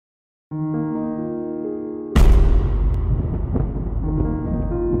Hello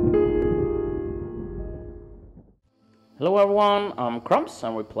everyone, I'm Crumps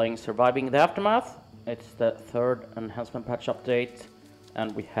and we're playing Surviving the Aftermath. It's the third Enhancement Patch update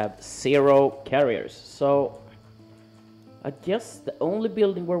and we have 0 carriers. So I guess the only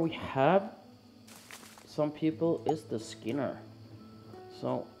building where we have some people is the Skinner.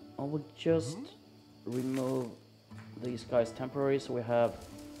 So I will just remove these guys temporarily so we have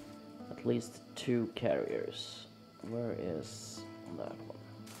at least 2 carriers. Where is that one?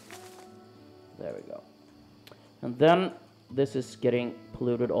 There we go. And then this is getting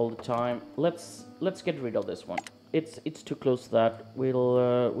polluted all the time. Let's get rid of this one. It's too close to that.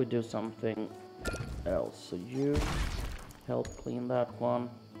 We'll do something else. So you help clean that one.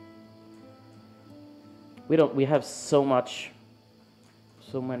 We have so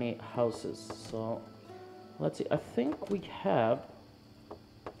many houses. So let's see. I think we have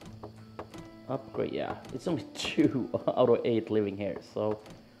upgrade. Yeah, it's only 2 out of 8 living here. So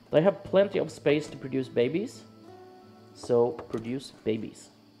they have plenty of space to produce babies. So produce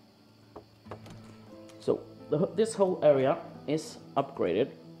babies. So this whole area is upgraded.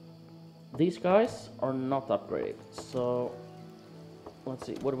 These guys are not upgraded. So let's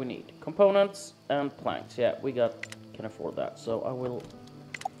see, what do we need? Components and planks. Yeah, we can afford that. So I will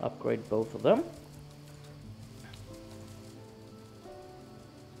upgrade both of them.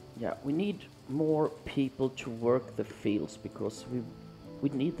 Yeah, we need more people to work the fields because we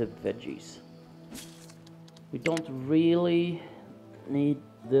need the veggies. We don't really need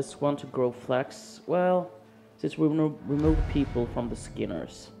this one to grow flax. Well, since we remove people from the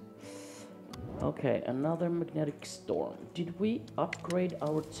Skinners. Okay, another magnetic storm. Did we upgrade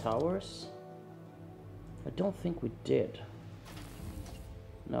our towers? I don't think we did.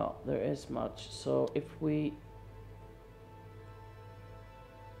 No, there is much. So if we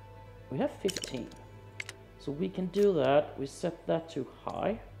have 15. So we can do that. We set that to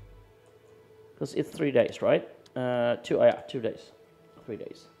high. Because it's 3 days, right? 2 days. 3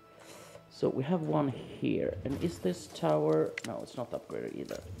 days. So we have one here. And is this tower... No, it's not upgraded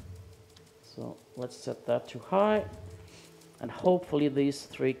either. So let's set that to high. And hopefully these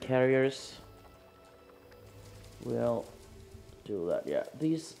 3 carriers will do that. Yeah,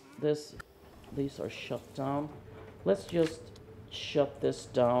 these are shut down. Let's just shut this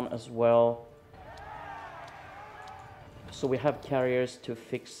down as well. So we have carriers to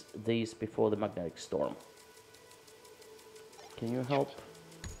fix these before the magnetic storm. Can you help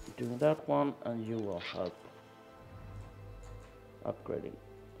doing that one? And you will help upgrading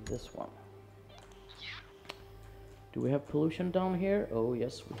this one. Do we have pollution down here? Oh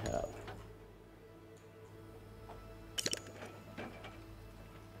yes, we have.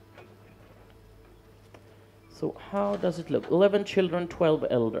 So how does it look? 11 children, 12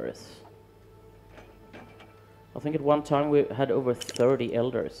 elders. I think at one time we had over 30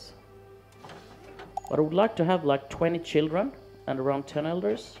 elders. But I would like to have like 20 children and around 10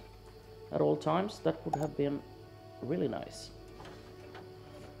 elders at all times. That would have been really nice.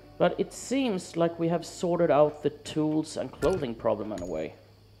 But it seems like we have sorted out the tools and clothing problem in a way.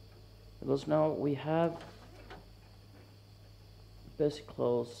 Because now we have basic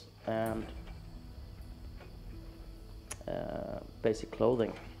clothes and basic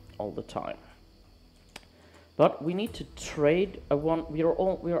clothing all the time. But we need to trade. We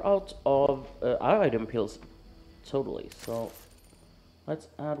are out of iodine pills, totally. So let's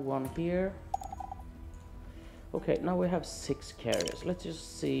add one here. Okay, now we have 6 carriers. Let's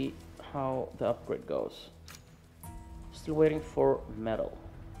just see how the upgrade goes. Still waiting for metal.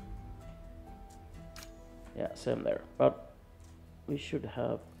 Yeah, same there. But we should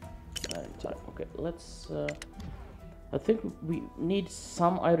have that in time. Okay, let's. I think we need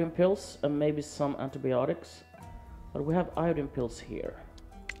some iodine pills and maybe some antibiotics. But we have iodine pills here.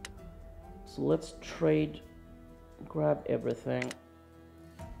 So let's trade, grab everything.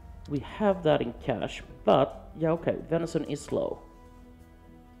 We have that in cash, but yeah, okay, venison is low.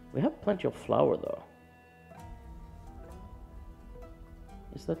 We have plenty of flour though.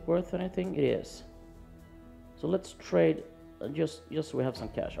 Is that worth anything? It is. So let's trade, just so we have some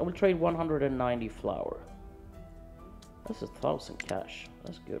cash. I will trade 190 flour. That's 1,000 cash.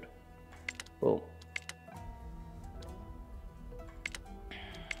 That's good. Boom.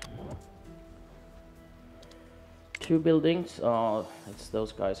 Two buildings. Oh, it's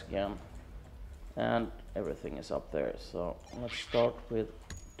those guys again. And everything is up there. So let's start with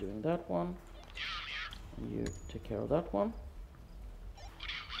doing that one. And you take care of that one.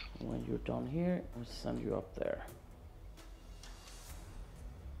 And when you're done here, we'll send you up there.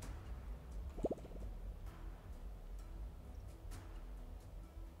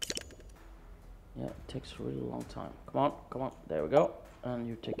 Yeah, it takes a really long time. Come on, come on. There we go. And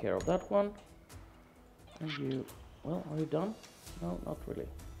you take care of that one. And you... Well, are you done? No, not really.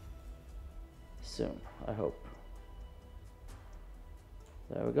 Soon, I hope.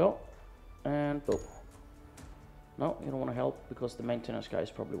 There we go. And boom. No, you don't want to help because the maintenance guy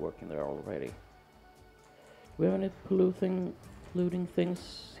is probably working there already. Do we have any polluting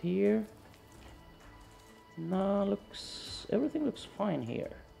things here? No, everything looks fine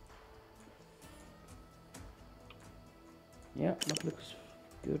here. Yeah, that looks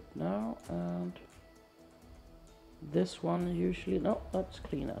good now. And this one usually, no, that's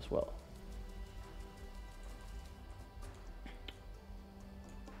clean as well.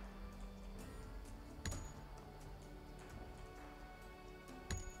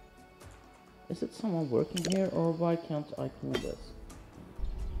 Is it someone working here, or why can't I clean this?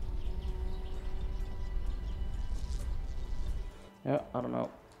 Yeah, I don't know.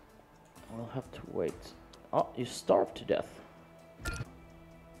 We'll have to wait. Oh, you starved to death.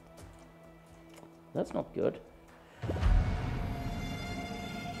 That's not good.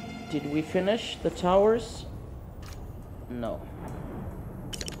 Did we finish the towers? No.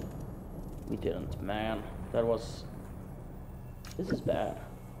 We didn't, man. This is bad.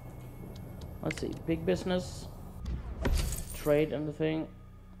 Let's see, big business, trade, anything.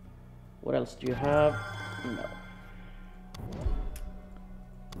 What else do you have? No.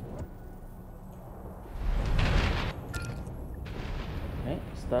 Okay,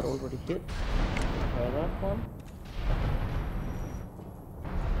 is that already hit? Try that one.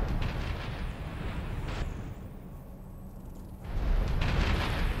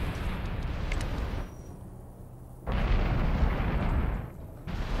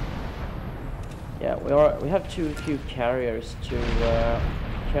 Yeah, we have too few carriers to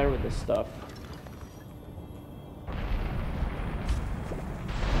carry this stuff.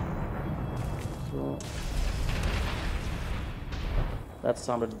 So that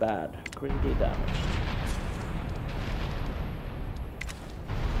sounded bad. Critically damaged.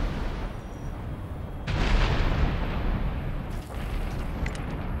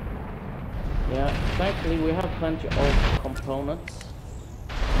 Yeah, thankfully we have plenty of components.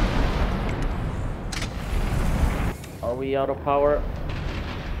 Are we out of power?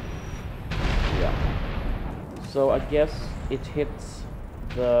 Yeah. So I guess it hits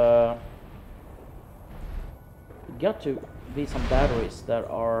the... Got to be some batteries that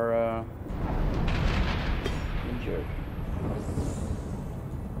are injured.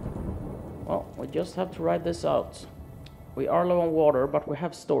 Well, we just have to ride this out. We are low on water, but we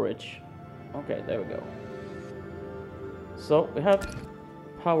have storage. Okay, there we go. So we have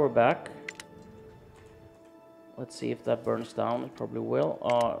power back. Let's see if that burns down. It probably will.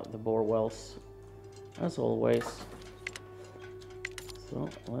 The bore wells, as always. So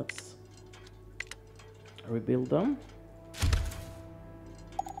let's rebuild them.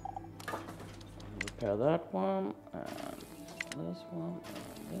 Repair that one, and this one,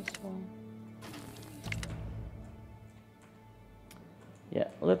 and this one. Yeah,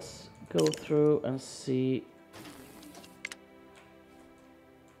 let's go through and see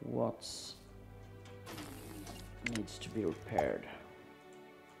what's needs to be repaired.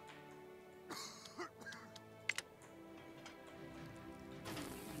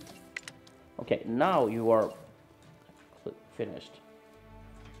 Okay, now you are finished.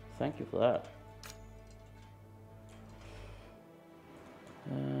 Thank you for that.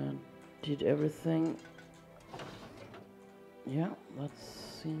 Did everything? Yeah, that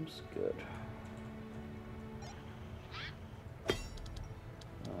seems good.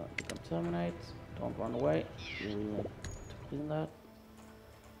 Decontaminate. Don't run away. You need to clean that.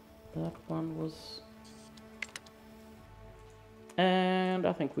 That one was... And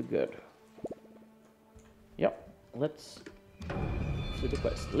I think we're good. Yep, let's see the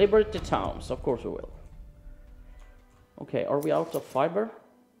quest. Liberate the towns, of course we will. Okay, are we out of fiber?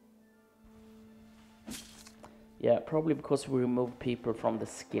 Yeah, probably because we removed people from the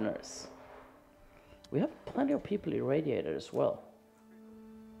skinners. We have plenty of people irradiated as well.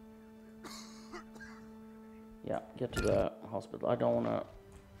 Yeah, get to the hospital. I don't want to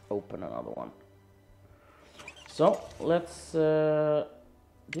open another one. So, let's...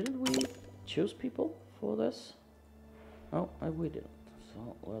 didn't we choose people for this? No, we didn't.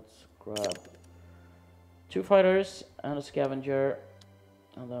 So, let's grab 2 fighters and a scavenger.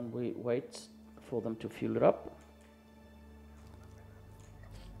 And then we wait for them to fuel it up.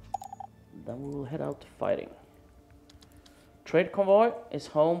 Then we will head out fighting. Trade convoy is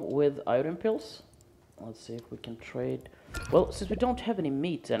home with iodine pills. Let's see if we can trade. Well, since we don't have any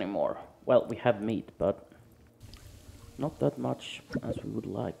meat anymore. Well, we have meat, but not that much as we would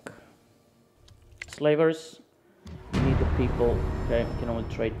like. enslavers. We need the people. Okay, we can only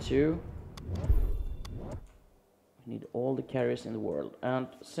trade 2. We need all the carriers in the world. And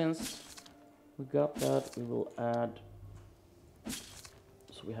since we got that, we will add...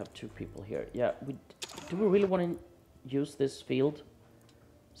 So we have 2 people here. Yeah, do we really want to use this field?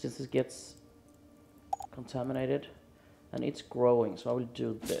 Since it gets contaminated. And it's growing, so I will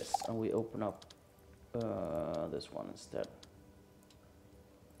do this. And we open up this one instead.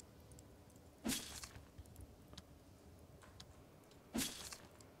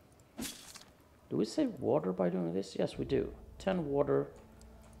 Do we save water by doing this? Yes, we do. 10 water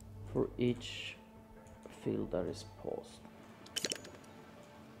for each field that is paused.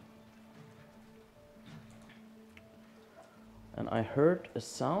 And I heard a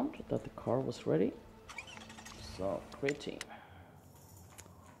sound that the car was ready. So, create team.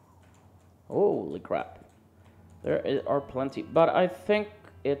 Holy crap. There are plenty. But I think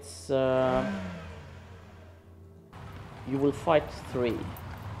it's... you will fight 3.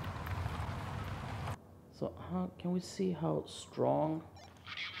 So how can we see how strong?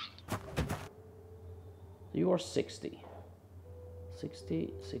 You are 60.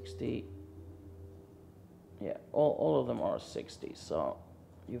 60, 60. Yeah, all of them are 60, so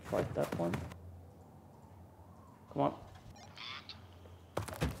you fight that one. Come on.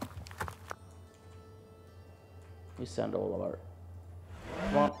 We send all of our...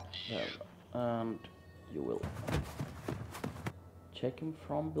 Come on. There we go. And you will check him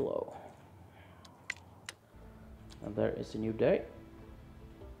from below. And there is a new day.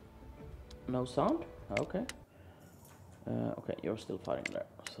 No sound? Okay. Okay, you're still fighting there,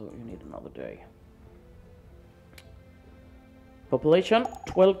 so you need another day. Population,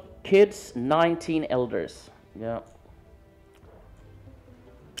 12 kids, 19 elders. Yeah.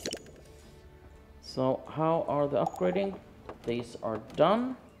 So, how are the upgrading? These are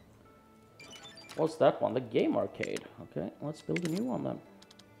done. What's that one? The game arcade. Okay, let's build a new one then.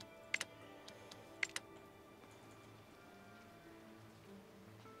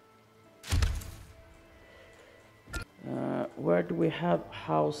 Where do we have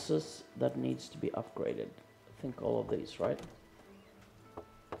houses that needs to be upgraded? I think all of these, right?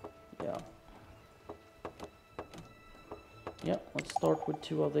 Yeah. Yeah, let's start with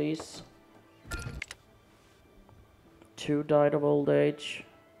 2 of these. 2 died of old age.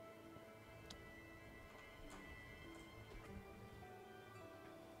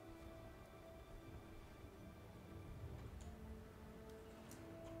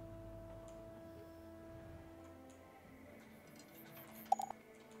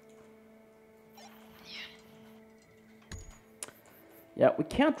 Yeah, we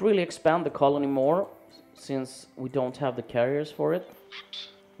can't really expand the colony more since we don't have the carriers for it.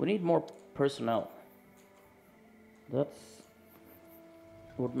 We need more personnel. That's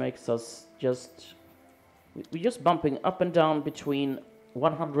what makes us just... We're just bumping up and down between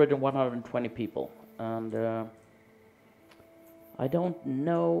 100 and 120 people. And I don't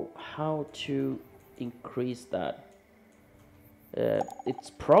know how to increase that. It's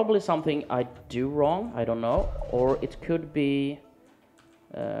probably something I do wrong, I don't know. Or it could be...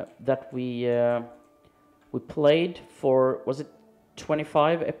 that we played for, was it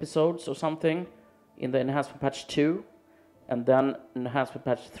 25 episodes or something in the Enhancement Patch 2, and then Enhancement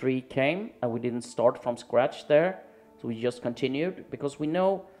Patch 3 came and we didn't start from scratch there, so we just continued because we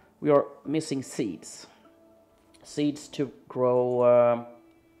know we are missing seeds to grow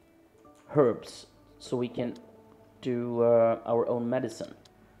herbs so we can do our own medicine,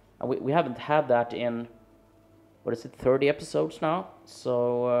 and we haven't had that in, what is it, 30 episodes now? So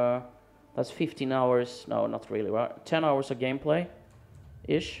that's 15 hours, no, not really, right? 10 hours of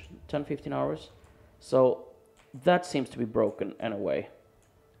gameplay-ish, 10, 15 hours. So that seems to be broken in a way.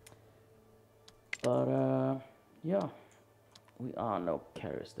 But yeah, we are no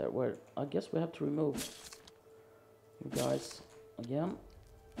carriers there. Where I guess we have to remove you guys again.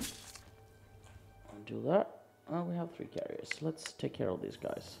 And do that. And we have 3 carriers. Let's take care of these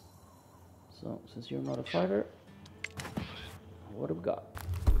guys. So since you're not a fighter, what have we got?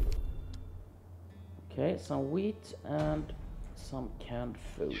 Okay, some wheat and some canned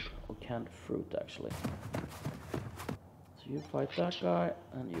food, or canned fruit actually. So you fight that guy,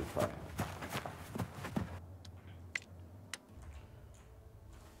 and you fight.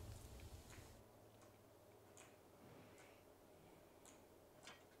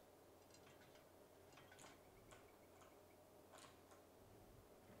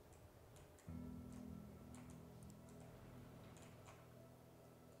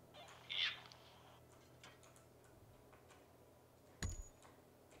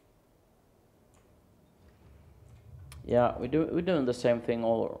 Yeah, we're doing the same thing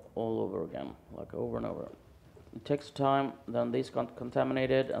all over again, like over and over. It takes time, then these got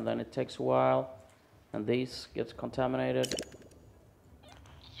contaminated, and then it takes a while, and these gets contaminated.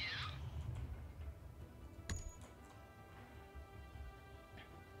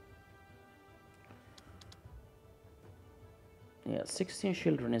 Yeah, 16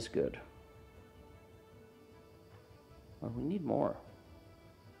 children is good. But we need more.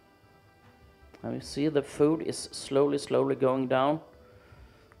 And you see the food is slowly going down.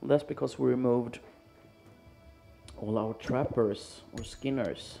 Well, that's because we removed all our trappers or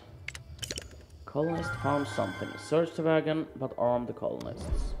skinners. Colonists found something. Searched the wagon, but armed the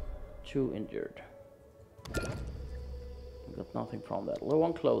colonists. 2 injured. We got nothing from that. Low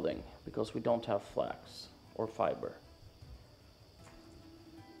on clothing, because we don't have flax or fiber.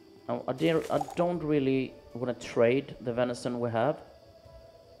 Now, I don't really want to trade the venison we have.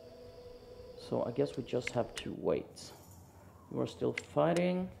 So I guess we just have to wait. We're still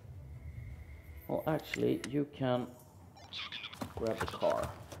fighting. Well, actually, you can grab the car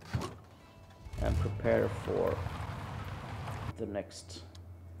and prepare for the next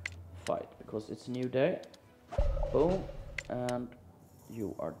fight, because it's a new day. Boom, and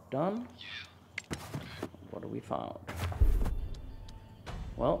you are done. What do we found?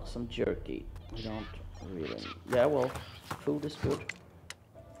 Well, some jerky. We don't really... Yeah, well, food is good.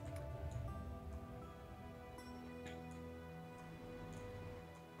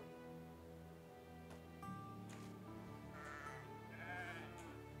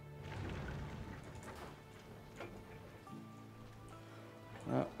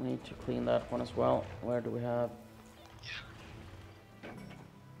 We need to clean that one as well. Where do we have?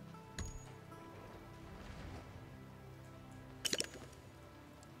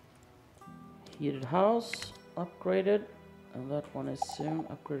 Heated house upgraded, and that one is soon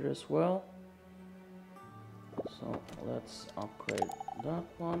upgraded as well. So let's upgrade that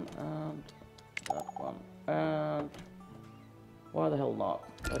one and that one, and why the hell not?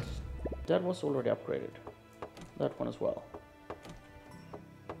 That was already upgraded. That one as well.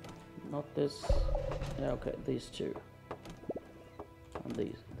 Not this. Yeah, okay, these two.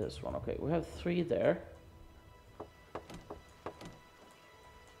 And this one. Okay, we have 3 there.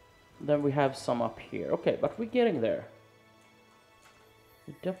 Then we have some up here. Okay, but we're getting there.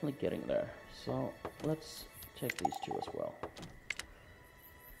 We're definitely getting there. So let's check these 2 as well.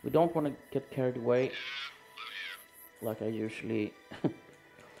 We don't want to get carried away like I usually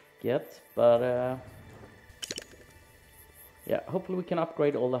get, but yeah, hopefully we can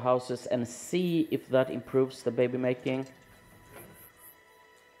upgrade all the houses and see if that improves the baby making.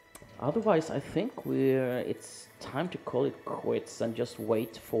 Otherwise, I think it's time to call it quits and just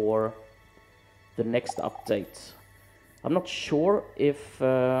wait for the next update. I'm not sure if...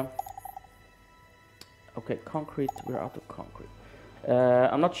 okay, concrete, we're out of concrete.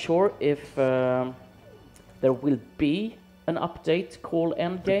 I'm not sure if there will be an update called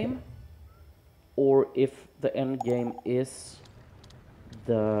Endgame, or if the endgame is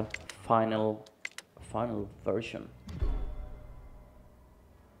the final version.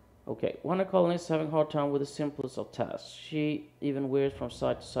 Okay, one of the colonists having a hard time with the simplest of tasks. She even wears from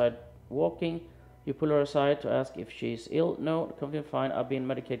side to side walking. You pull her aside to ask if she's ill. No, completely fine. I've been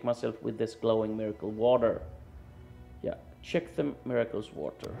medicating myself with this glowing miracle water. Yeah, check the miracles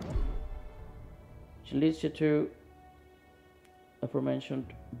water. She leads you to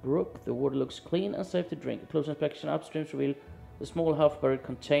aforementioned brook. The water looks clean and safe to drink. A close inspection upstream reveals a small half-buried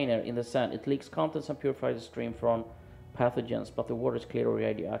container in the sand. It leaks contents and purifies the stream from pathogens, but the water is clearly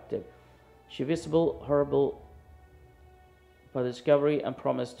radioactive. She visible, horrible by the discovery, and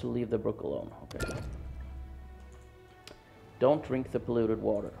promised to leave the brook alone. Okay. Don't drink the polluted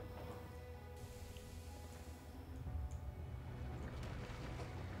water.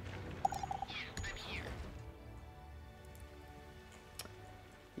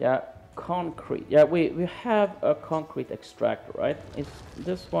 Yeah, concrete. Yeah, we have a concrete extractor, right? Is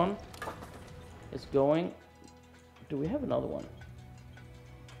this one is going? Do we have another one?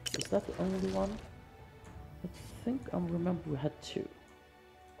 Is that the only one? I think I remember we had 2.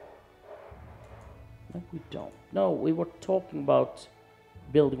 Maybe we don't. No, we were talking about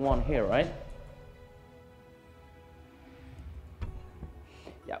building one here, right?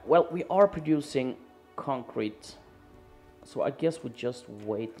 Yeah, well, we are producing concrete. So I guess we just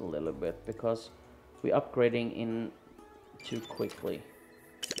wait a little bit, because we're upgrading in too quickly.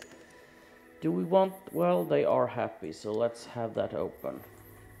 Do we want... Well, they are happy, so let's have that open.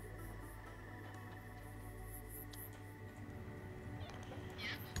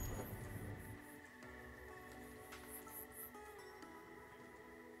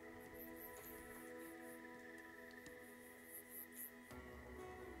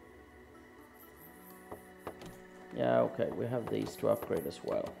 Yeah, okay, we have these to upgrade as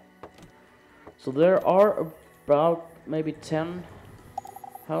well. So there are about maybe 10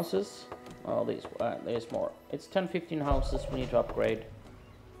 houses. Oh, there's more. It's 10-15 houses we need to upgrade.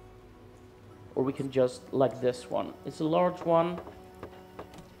 Or we can just, like this one. It's a large one.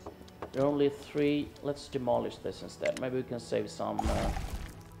 There are only 3. Let's demolish this instead. Maybe we can save some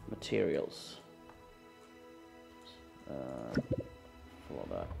materials. For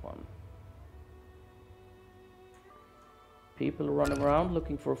that one. People running around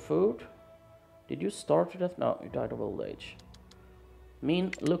looking for food. Did you starve to death? No, you died of old age.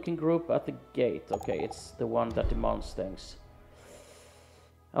 Mean looking group at the gate. Okay, it's the one that demands things.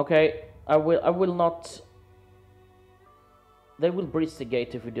 Okay, I will not. They will breach the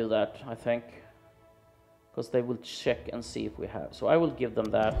gate if we do that, I think. Because they will check and see if we have. So I will give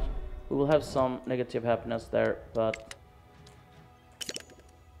them that. We will have some negative happiness there, but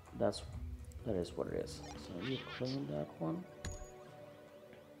that is what it is. So you clean that one.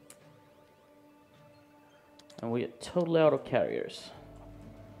 And we're totally out of carriers.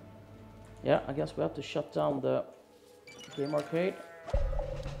 Yeah, I guess we have to shut down the game arcade.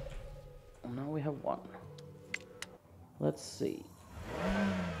 And now we have 1. Let's see.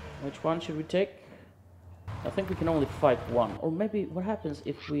 Which one should we take? I think we can only fight 1. Or maybe what happens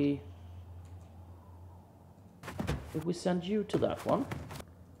if we send you to that one?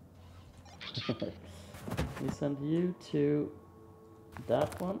 We send you to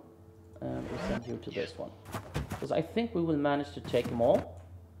that one, and we send you to this one. Because I think we will manage to take them all.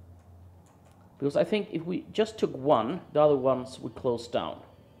 Because I think if we just took 1, the other ones would close down.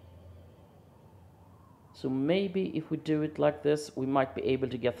 So maybe if we do it like this, we might be able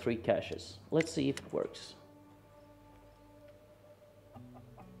to get 3 caches. Let's see if it works.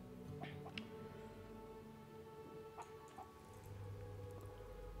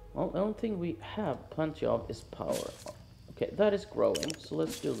 Well, the only thing we have plenty of is power. Okay, that is growing, so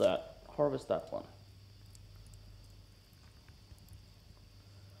let's do that. Harvest that one.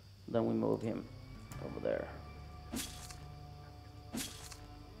 Then we move him over there.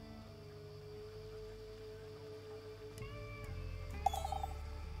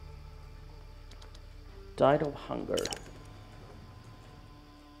 Died of hunger.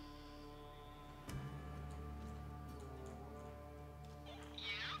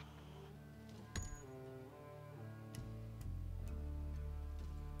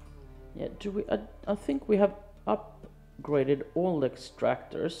 Yeah, do we? I think we have upgraded all the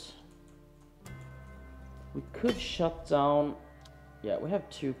extractors. We could shut down. Yeah, we have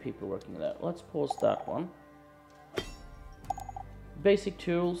 2 people working there. Let's pause that one. Basic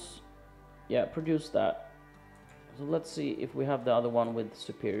tools. Yeah, produce that. So let's see if we have the other one with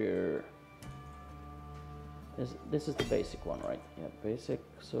superior. This is the basic one, right? Yeah, basic.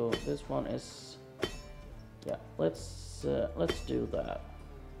 So this one is. Yeah, let's do that.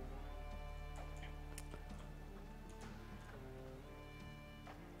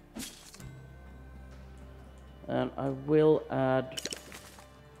 And I will add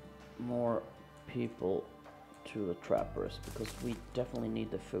more people to the trappers because we definitely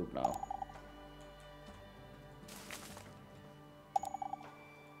need the food now.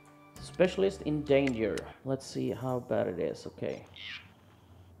 Specialist in danger. Let's see how bad it is. Okay.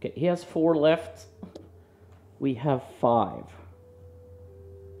 Okay, he has 4 left. We have 5.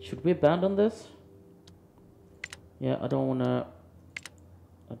 Should we abandon this? Yeah, I don't wanna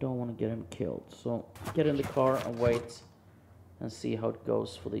get him killed. So get in the car and wait and see how it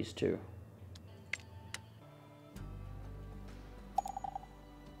goes for these 2.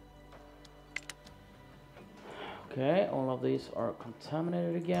 Okay, all of these are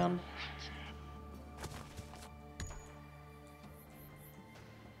contaminated again.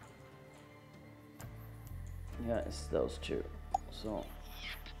 Yeah, it's those 2. So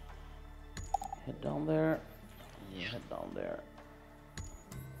head down there. And head down there.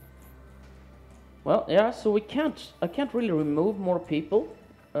 Well, yeah, so I can't really remove more people.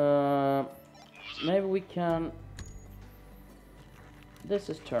 Maybe we can. This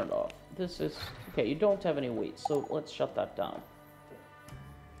is turned off. This is okay. You don't have any wheat, so let's shut that down.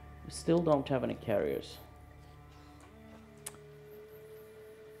 We still don't have any carriers.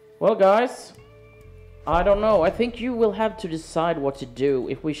 Well, guys, I don't know. I think you will have to decide what to do.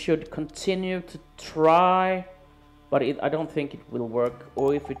 If we should continue to try, but I don't think it will work,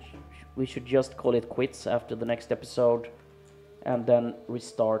 or if we should just call it quits after the next episode and then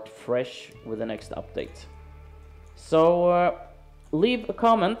restart fresh with the next update. So leave a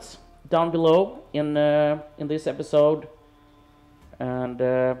comment down below in this episode and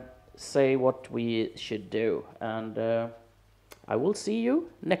say what we should do, and I will see you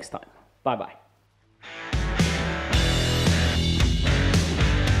next time. Bye bye.